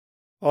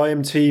I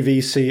am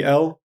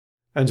TVCL,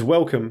 and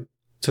welcome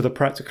to the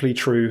Practically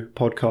True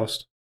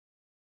podcast.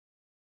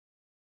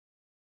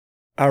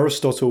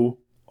 Aristotle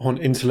on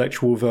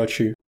intellectual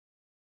virtue.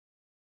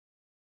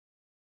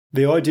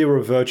 The idea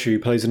of virtue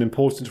plays an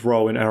important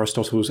role in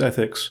Aristotle's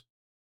ethics.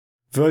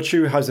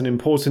 Virtue has an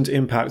important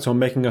impact on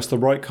making us the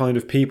right kind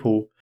of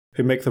people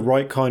who make the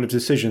right kind of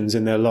decisions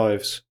in their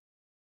lives.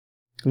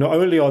 Not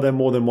only are there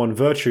more than one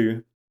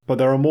virtue, but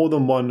there are more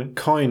than one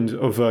kind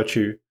of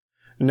virtue.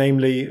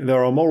 Namely,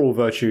 there are moral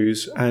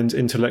virtues and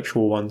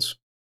intellectual ones.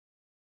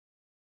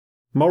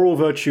 Moral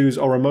virtues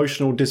are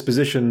emotional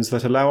dispositions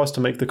that allow us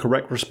to make the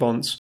correct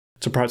response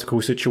to practical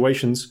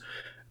situations,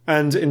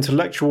 and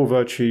intellectual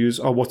virtues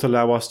are what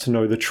allow us to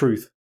know the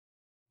truth.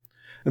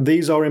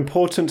 These are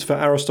important for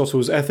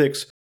Aristotle's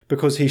ethics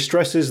because he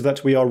stresses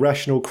that we are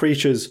rational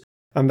creatures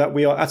and that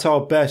we are at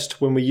our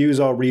best when we use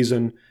our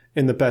reason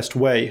in the best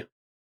way.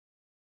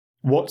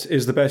 What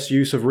is the best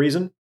use of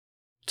reason?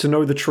 To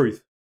know the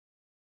truth.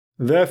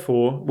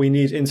 Therefore, we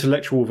need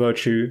intellectual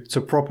virtue to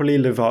properly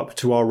live up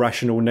to our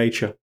rational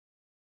nature.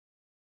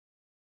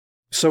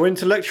 So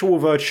intellectual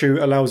virtue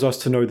allows us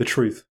to know the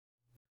truth.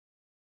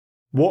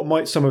 What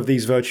might some of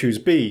these virtues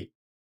be?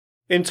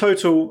 In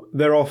total,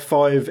 there are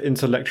 5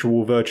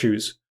 intellectual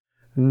virtues: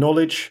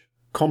 knowledge,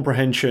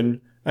 comprehension,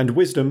 and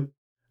wisdom,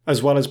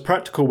 as well as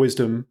practical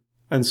wisdom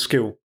and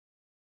skill.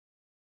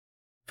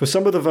 For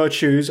some of the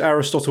virtues,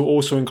 Aristotle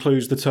also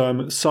includes the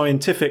term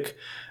scientific,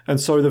 and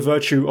so the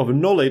virtue of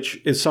knowledge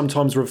is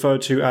sometimes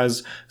referred to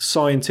as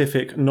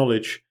scientific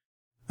knowledge.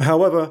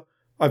 However,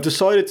 I've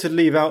decided to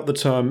leave out the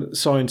term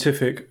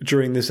scientific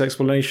during this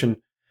explanation,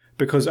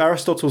 because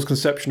Aristotle's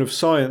conception of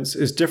science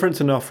is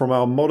different enough from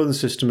our modern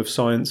system of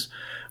science,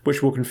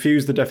 which will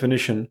confuse the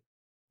definition,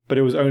 but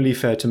it was only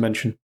fair to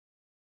mention.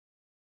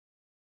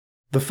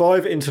 The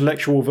 5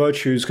 intellectual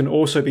virtues can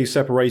also be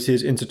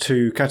separated into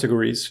 2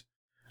 categories.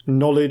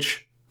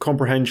 Knowledge,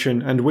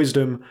 comprehension, and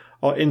wisdom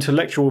are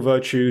intellectual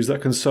virtues that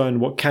concern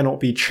what cannot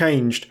be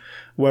changed,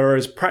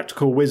 whereas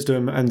practical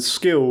wisdom and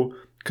skill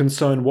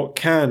concern what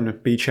can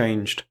be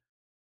changed.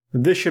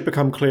 This should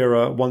become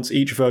clearer once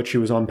each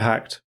virtue is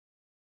unpacked.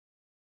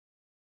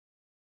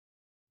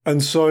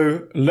 And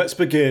so, let's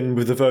begin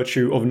with the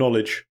virtue of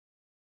knowledge.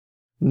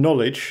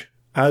 Knowledge,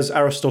 as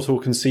Aristotle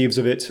conceives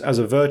of it as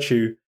a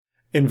virtue,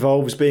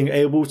 involves being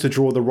able to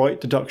draw the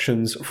right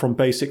deductions from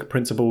basic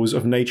principles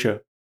of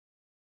nature.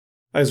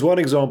 As one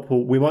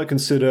example, we might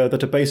consider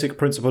that a basic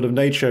principle of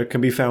nature can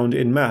be found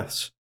in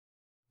maths.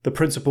 The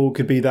principle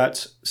could be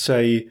that,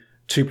 say,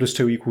 2 plus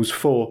 2 equals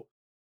 4.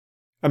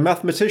 A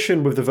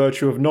mathematician with the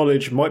virtue of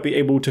knowledge might be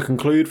able to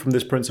conclude from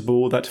this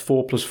principle that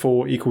 4 plus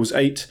 4 equals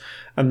 8,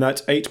 and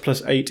that 8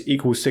 plus 8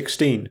 equals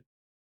 16.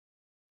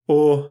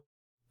 Or,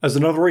 as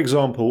another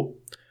example,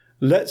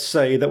 let's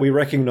say that we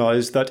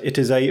recognize that it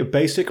is a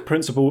basic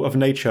principle of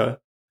nature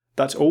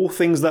that all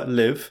things that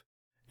live,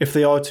 if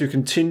they are to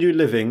continue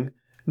living,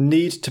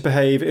 need to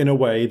behave in a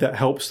way that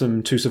helps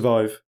them to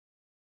survive.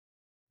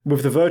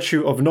 With the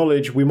virtue of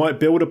knowledge, we might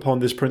build upon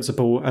this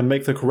principle and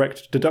make the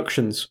correct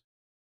deductions.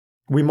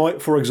 We might,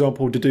 for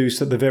example, deduce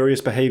that the various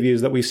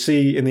behaviours that we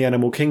see in the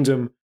animal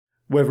kingdom,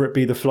 whether it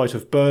be the flight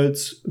of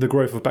birds, the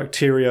growth of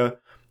bacteria,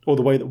 or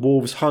the way that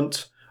wolves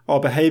hunt, are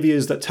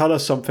behaviours that tell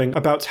us something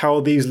about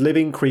how these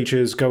living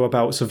creatures go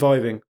about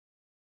surviving.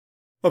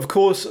 Of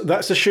course,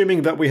 that's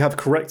assuming that we have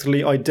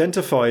correctly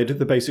identified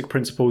the basic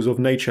principles of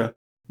nature,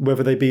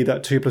 whether they be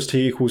that 2 plus 2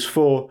 equals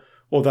 4,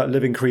 or that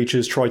living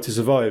creatures try to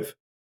survive.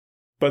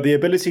 But the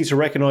ability to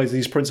recognise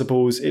these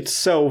principles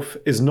itself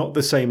is not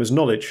the same as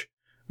knowledge,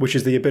 which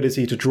is the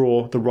ability to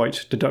draw the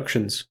right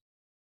deductions.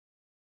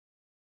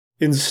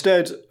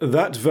 Instead,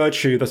 that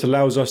virtue that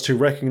allows us to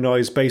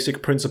recognise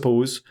basic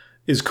principles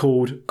is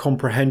called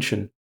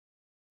comprehension.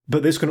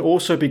 But this can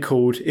also be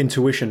called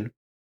intuition.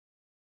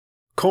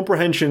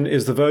 Comprehension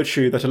is the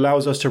virtue that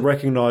allows us to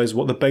recognise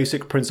what the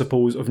basic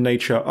principles of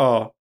nature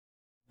are.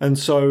 And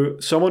so,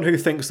 someone who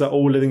thinks that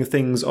all living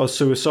things are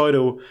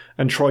suicidal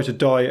and try to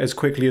die as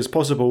quickly as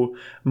possible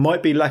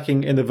might be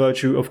lacking in the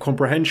virtue of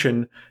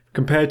comprehension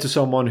compared to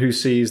someone who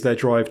sees their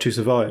drive to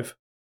survive.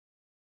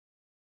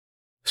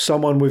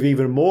 Someone with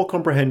even more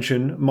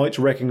comprehension might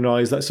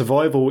recognise that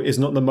survival is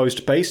not the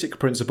most basic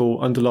principle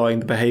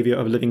underlying the behaviour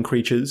of living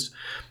creatures,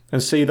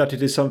 and see that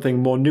it is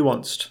something more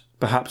nuanced,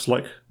 perhaps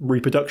like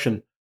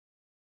reproduction.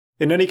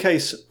 In any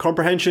case,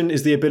 comprehension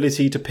is the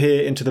ability to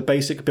peer into the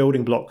basic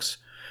building blocks,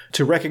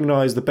 to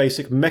recognise the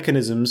basic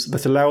mechanisms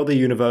that allow the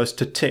universe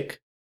to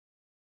tick.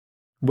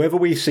 Whether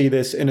we see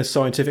this in a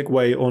scientific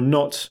way or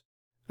not,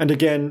 and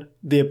again,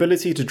 the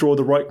ability to draw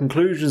the right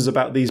conclusions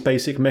about these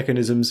basic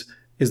mechanisms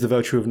is the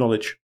virtue of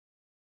knowledge.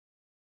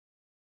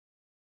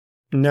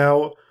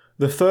 Now,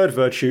 the third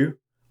virtue,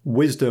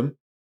 wisdom,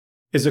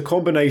 is a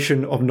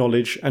combination of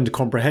knowledge and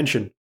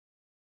comprehension.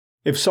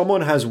 If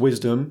someone has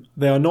wisdom,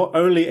 they are not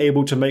only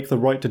able to make the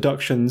right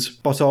deductions,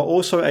 but are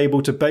also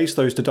able to base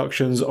those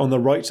deductions on the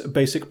right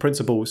basic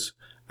principles,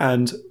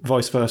 and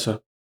vice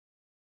versa.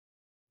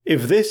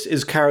 If this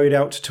is carried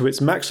out to its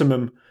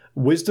maximum,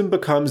 wisdom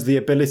becomes the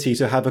ability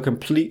to have a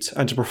complete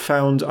and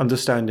profound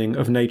understanding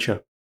of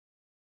nature.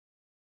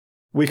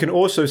 We can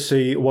also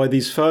see why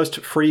these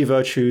first three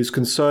virtues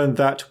concern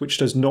that which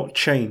does not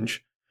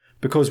change,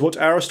 because what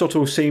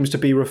Aristotle seems to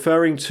be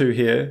referring to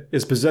here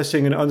is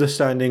possessing an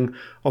understanding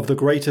of the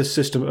greater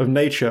system of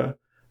nature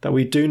that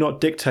we do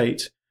not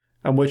dictate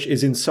and which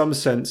is in some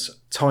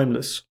sense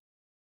timeless.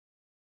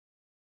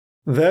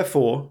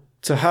 Therefore,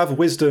 to have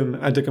wisdom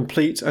and a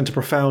complete and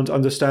profound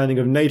understanding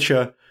of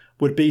nature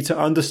would be to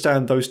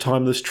understand those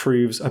timeless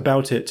truths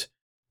about it,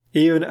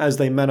 even as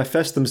they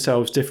manifest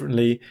themselves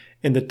differently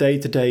in the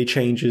day-to-day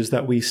changes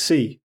that we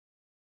see.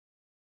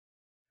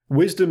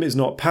 Wisdom is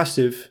not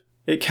passive,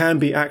 it can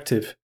be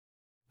active,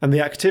 and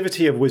the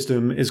activity of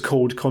wisdom is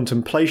called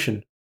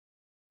contemplation.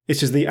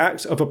 It is the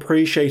act of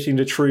appreciating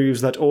the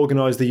truths that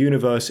organize the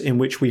universe in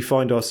which we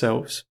find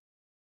ourselves.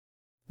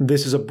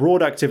 This is a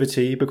broad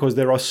activity because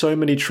there are so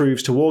many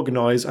truths to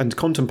organize and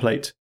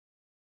contemplate.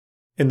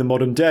 In the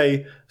modern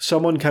day,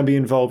 someone can be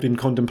involved in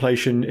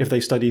contemplation if they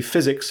study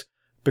physics,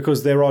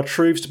 because there are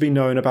truths to be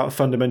known about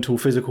fundamental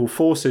physical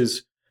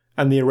forces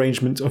and the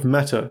arrangement of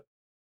matter.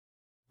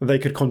 They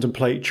could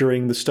contemplate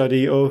during the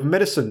study of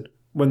medicine,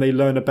 when they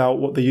learn about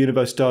what the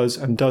universe does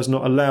and does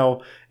not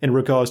allow in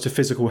regards to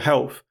physical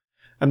health,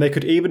 and they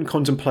could even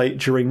contemplate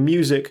during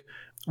music,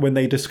 when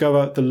they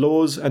discover the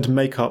laws and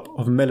makeup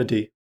of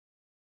melody.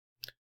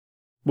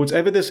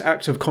 Whatever this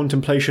act of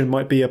contemplation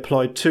might be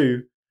applied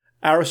to,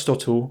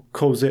 Aristotle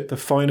calls it the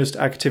finest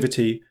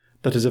activity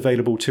that is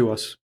available to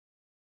us.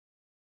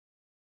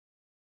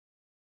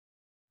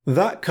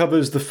 That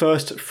covers the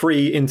first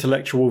three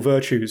intellectual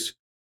virtues,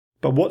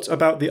 but what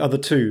about the other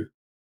two?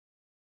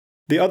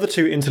 The other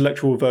two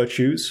intellectual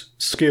virtues,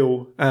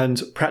 skill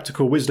and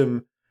practical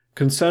wisdom,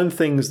 concern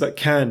things that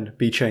can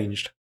be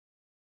changed.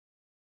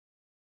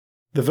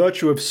 The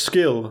virtue of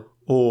skill,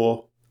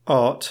 or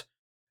art,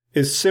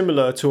 is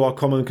similar to our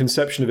common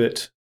conception of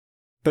it,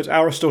 but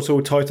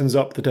Aristotle tightens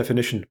up the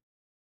definition.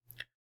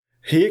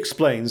 He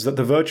explains that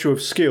the virtue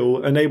of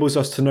skill enables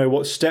us to know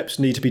what steps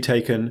need to be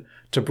taken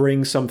to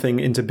bring something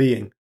into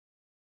being.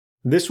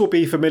 This will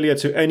be familiar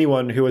to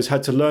anyone who has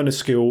had to learn a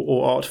skill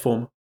or art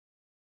form.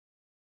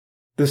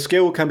 The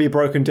skill can be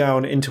broken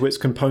down into its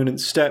component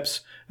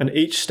steps, and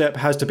each step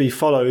has to be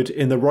followed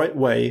in the right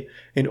way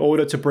in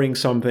order to bring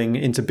something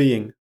into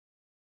being.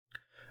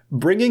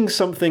 Bringing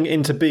something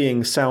into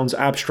being sounds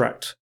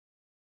abstract,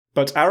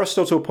 but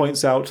Aristotle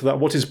points out that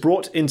what is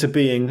brought into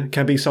being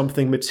can be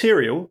something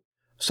material,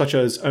 such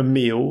as a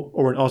meal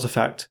or an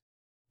artifact,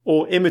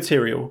 or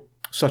immaterial,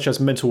 such as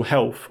mental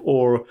health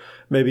or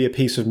maybe a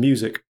piece of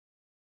music.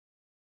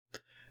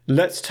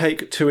 Let's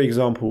take two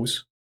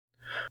examples.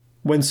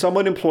 When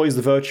someone employs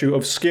the virtue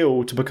of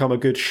skill to become a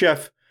good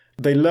chef,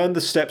 they learn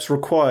the steps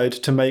required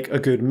to make a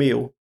good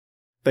meal.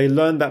 They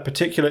learn that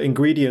particular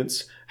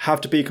ingredients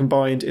have to be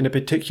combined in a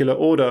particular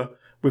order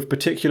with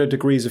particular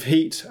degrees of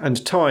heat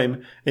and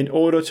time in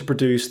order to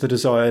produce the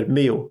desired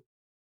meal.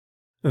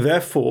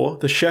 Therefore,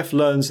 the chef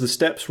learns the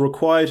steps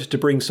required to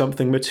bring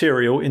something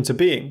material into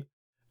being,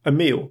 a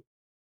meal.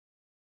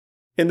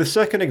 In the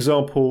second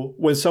example,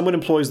 when someone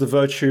employs the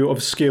virtue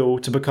of skill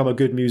to become a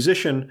good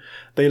musician,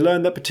 they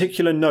learn that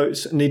particular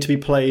notes need to be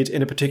played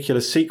in a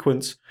particular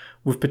sequence,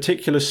 with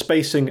particular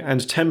spacing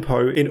and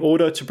tempo in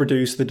order to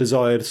produce the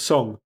desired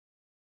song.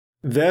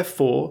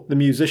 Therefore, the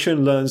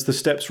musician learns the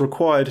steps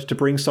required to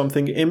bring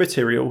something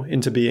immaterial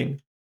into being,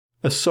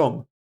 a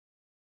song.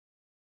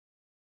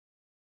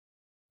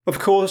 Of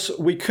course,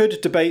 we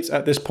could debate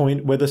at this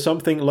point whether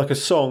something like a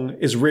song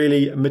is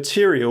really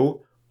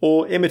material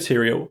or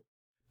immaterial,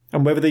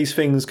 and whether these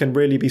things can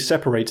really be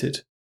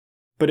separated,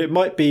 but it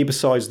might be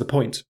besides the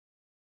point.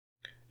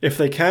 If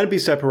they can be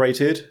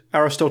separated,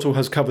 Aristotle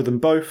has covered them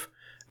both,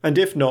 and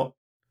if not,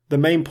 the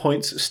main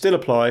points still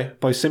apply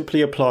by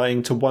simply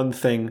applying to one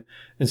thing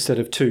instead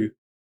of two.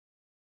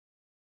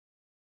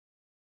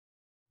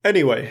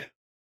 Anyway,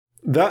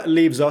 that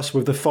leaves us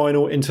with the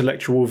final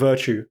intellectual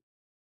virtue,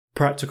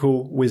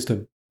 practical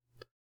wisdom.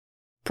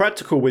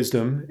 Practical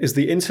wisdom is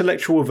the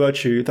intellectual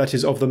virtue that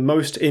is of the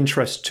most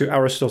interest to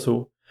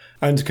Aristotle,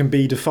 and can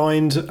be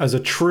defined as a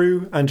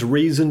true and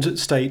reasoned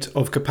state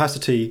of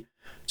capacity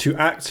to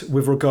act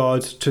with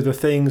regard to the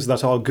things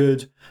that are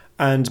good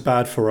and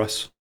bad for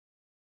us.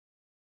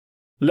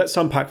 Let's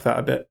unpack that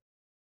a bit.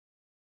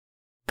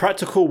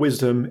 Practical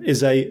wisdom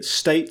is a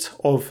state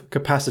of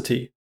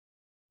capacity.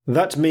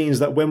 That means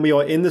that when we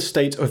are in the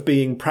state of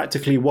being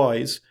practically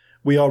wise,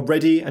 we are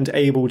ready and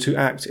able to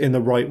act in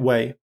the right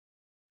way.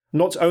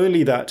 Not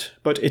only that,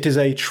 but it is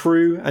a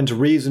true and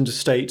reasoned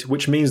state,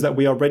 which means that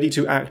we are ready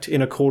to act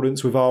in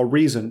accordance with our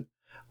reason,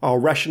 our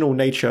rational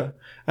nature,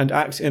 and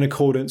act in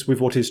accordance with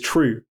what is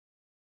true.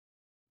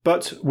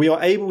 But we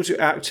are able to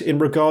act in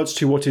regards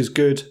to what is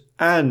good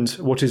and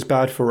what is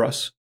bad for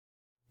us,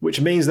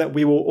 which means that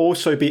we will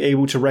also be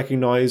able to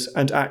recognize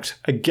and act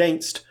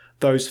against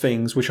those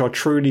things which are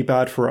truly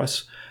bad for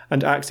us,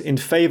 and act in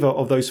favor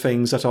of those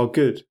things that are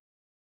good.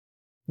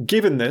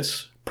 Given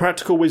this,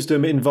 practical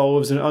wisdom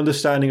involves an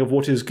understanding of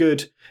what is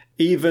good,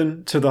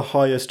 even to the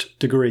highest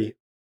degree.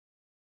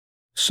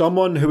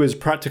 Someone who is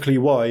practically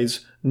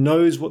wise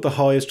knows what the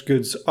highest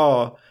goods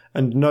are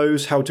and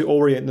knows how to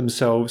orient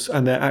themselves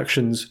and their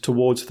actions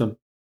towards them.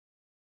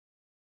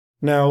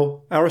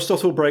 Now,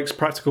 Aristotle breaks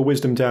practical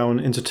wisdom down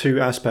into two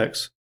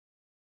aspects.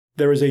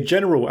 There is a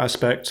general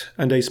aspect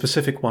and a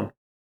specific one.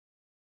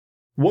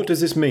 What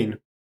does this mean?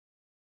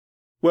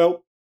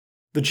 Well,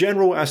 the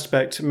general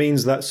aspect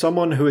means that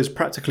someone who is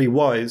practically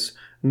wise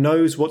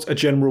knows what a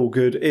general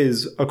good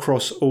is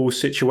across all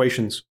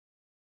situations.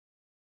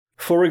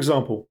 For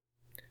example,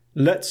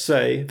 let's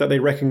say that they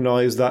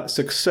recognize that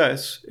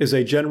success is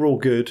a general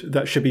good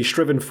that should be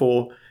striven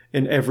for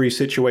in every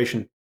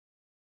situation.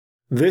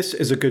 This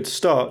is a good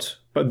start,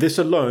 but this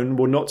alone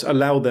will not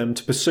allow them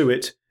to pursue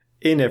it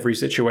in every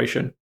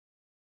situation.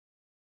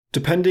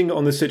 Depending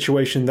on the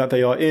situation that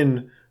they are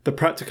in, the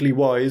practically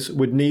wise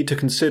would need to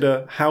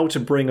consider how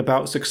to bring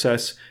about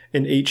success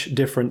in each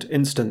different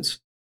instance.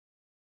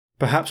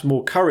 Perhaps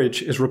more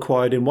courage is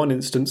required in one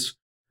instance,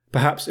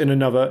 perhaps in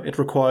another it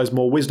requires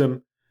more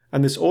wisdom,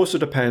 and this also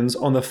depends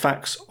on the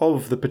facts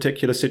of the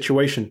particular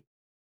situation.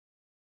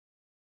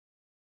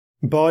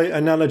 By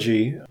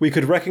analogy, we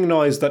could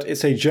recognize that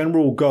it's a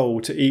general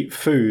goal to eat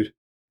food,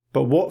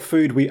 but what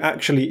food we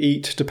actually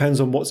eat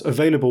depends on what's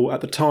available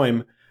at the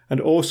time and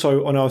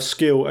also on our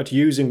skill at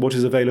using what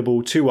is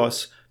available to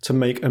us to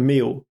make a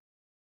meal.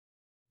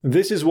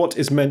 This is what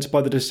is meant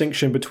by the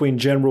distinction between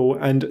general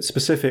and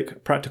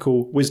specific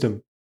practical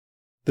wisdom.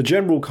 The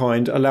general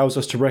kind allows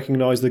us to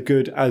recognize the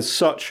good as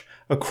such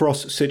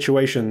across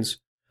situations,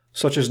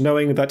 such as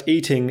knowing that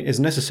eating is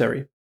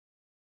necessary.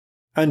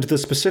 And the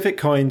specific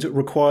kind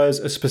requires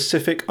a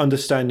specific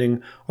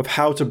understanding of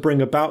how to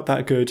bring about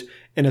that good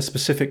in a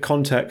specific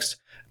context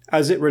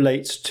as it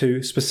relates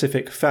to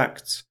specific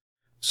facts,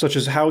 such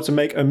as how to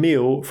make a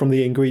meal from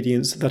the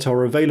ingredients that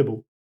are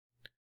available.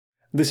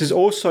 This is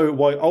also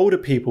why older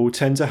people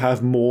tend to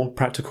have more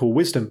practical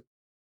wisdom.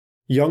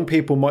 Young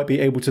people might be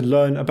able to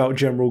learn about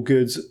general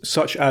goods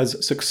such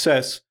as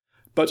success,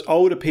 but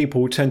older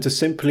people tend to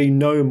simply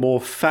know more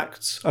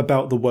facts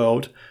about the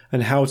world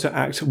and how to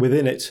act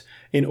within it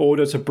in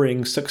order to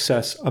bring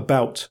success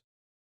about.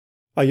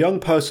 A young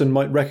person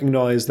might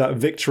recognize that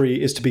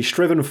victory is to be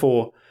striven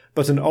for,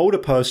 but an older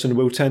person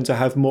will tend to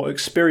have more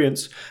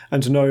experience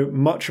and know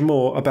much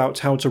more about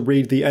how to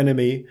read the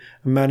enemy,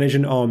 manage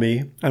an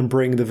army, and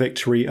bring the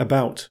victory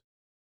about.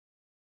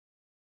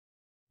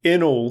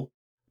 In all,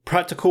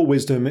 practical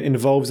wisdom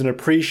involves an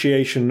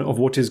appreciation of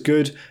what is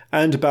good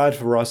and bad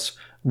for us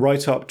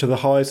right up to the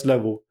highest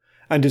level,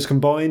 and is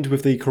combined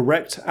with the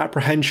correct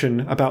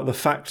apprehension about the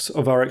facts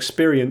of our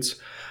experience,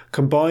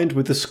 combined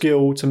with the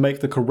skill to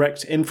make the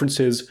correct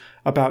inferences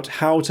about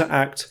how to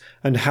act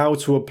and how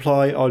to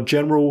apply our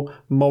general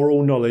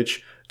moral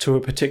knowledge to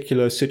a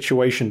particular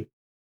situation.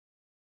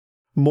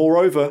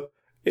 Moreover,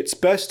 it's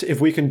best if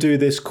we can do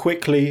this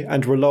quickly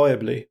and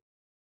reliably.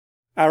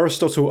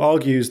 Aristotle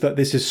argues that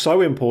this is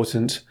so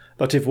important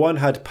that if one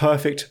had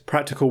perfect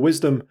practical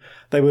wisdom,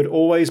 they would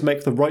always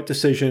make the right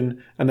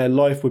decision and their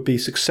life would be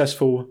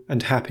successful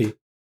and happy.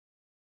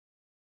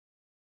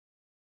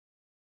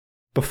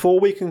 Before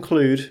we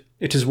conclude,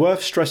 it is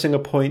worth stressing a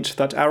point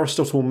that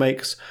Aristotle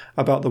makes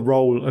about the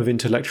role of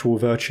intellectual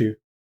virtue.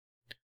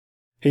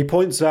 He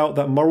points out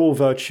that moral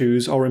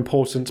virtues are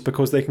important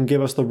because they can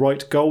give us the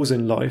right goals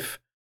in life,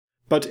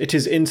 but it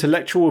is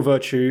intellectual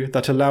virtue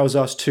that allows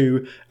us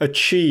to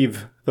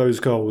achieve those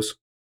goals.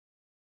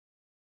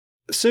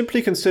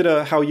 Simply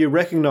consider how you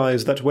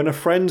recognize that when a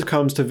friend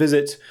comes to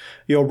visit,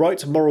 your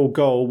right moral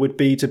goal would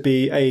be to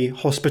be a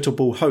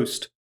hospitable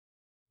host.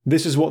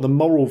 This is what the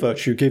moral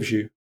virtue gives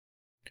you.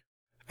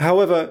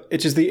 However,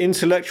 it is the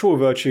intellectual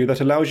virtue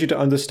that allows you to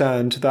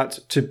understand that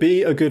to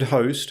be a good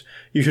host,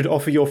 you should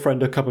offer your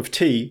friend a cup of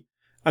tea,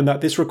 and that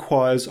this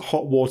requires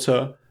hot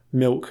water,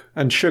 milk,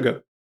 and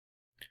sugar.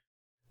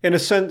 In a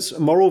sense,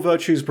 moral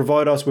virtues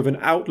provide us with an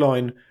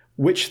outline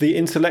which the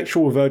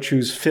intellectual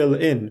virtues fill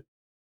in,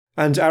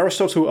 and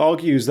Aristotle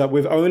argues that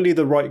with only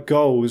the right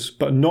goals,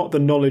 but not the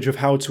knowledge of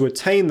how to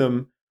attain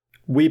them,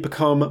 we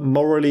become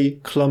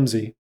morally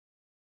clumsy.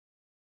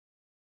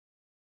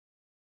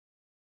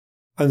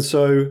 And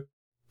so,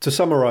 to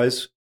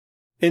summarize,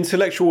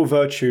 intellectual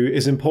virtue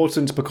is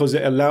important because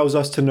it allows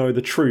us to know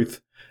the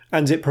truth,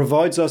 and it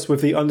provides us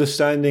with the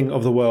understanding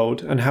of the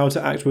world and how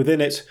to act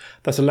within it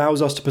that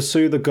allows us to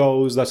pursue the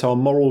goals that our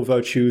moral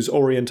virtues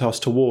orient us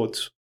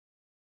towards.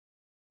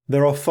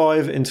 There are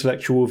 5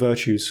 intellectual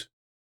virtues: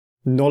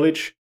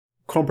 knowledge,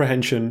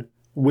 comprehension,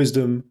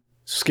 wisdom,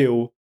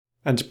 skill,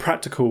 and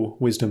practical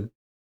wisdom.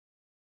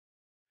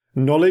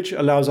 Knowledge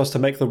allows us to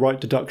make the right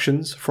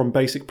deductions from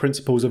basic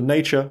principles of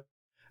nature,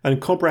 and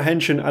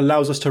comprehension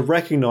allows us to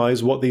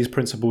recognize what these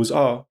principles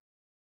are.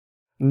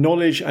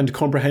 Knowledge and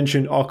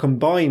comprehension are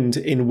combined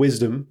in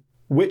wisdom,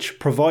 which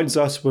provides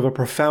us with a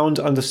profound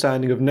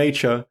understanding of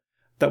nature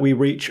that we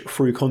reach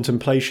through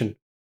contemplation.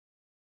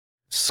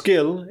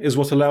 Skill is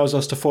what allows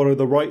us to follow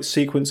the right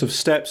sequence of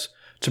steps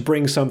to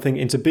bring something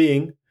into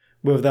being,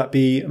 whether that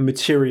be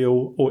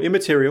material or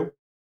immaterial,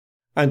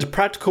 And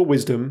practical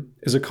wisdom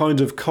is a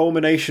kind of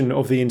culmination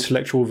of the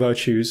intellectual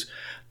virtues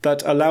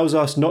that allows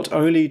us not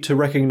only to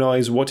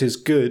recognize what is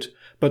good,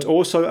 but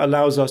also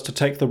allows us to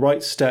take the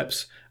right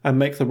steps and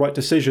make the right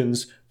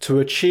decisions to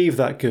achieve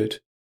that good.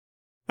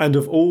 And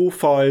of all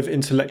 5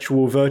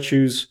 intellectual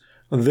virtues,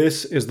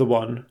 this is the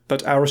one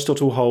that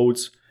Aristotle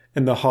holds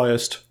in the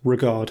highest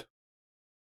regard.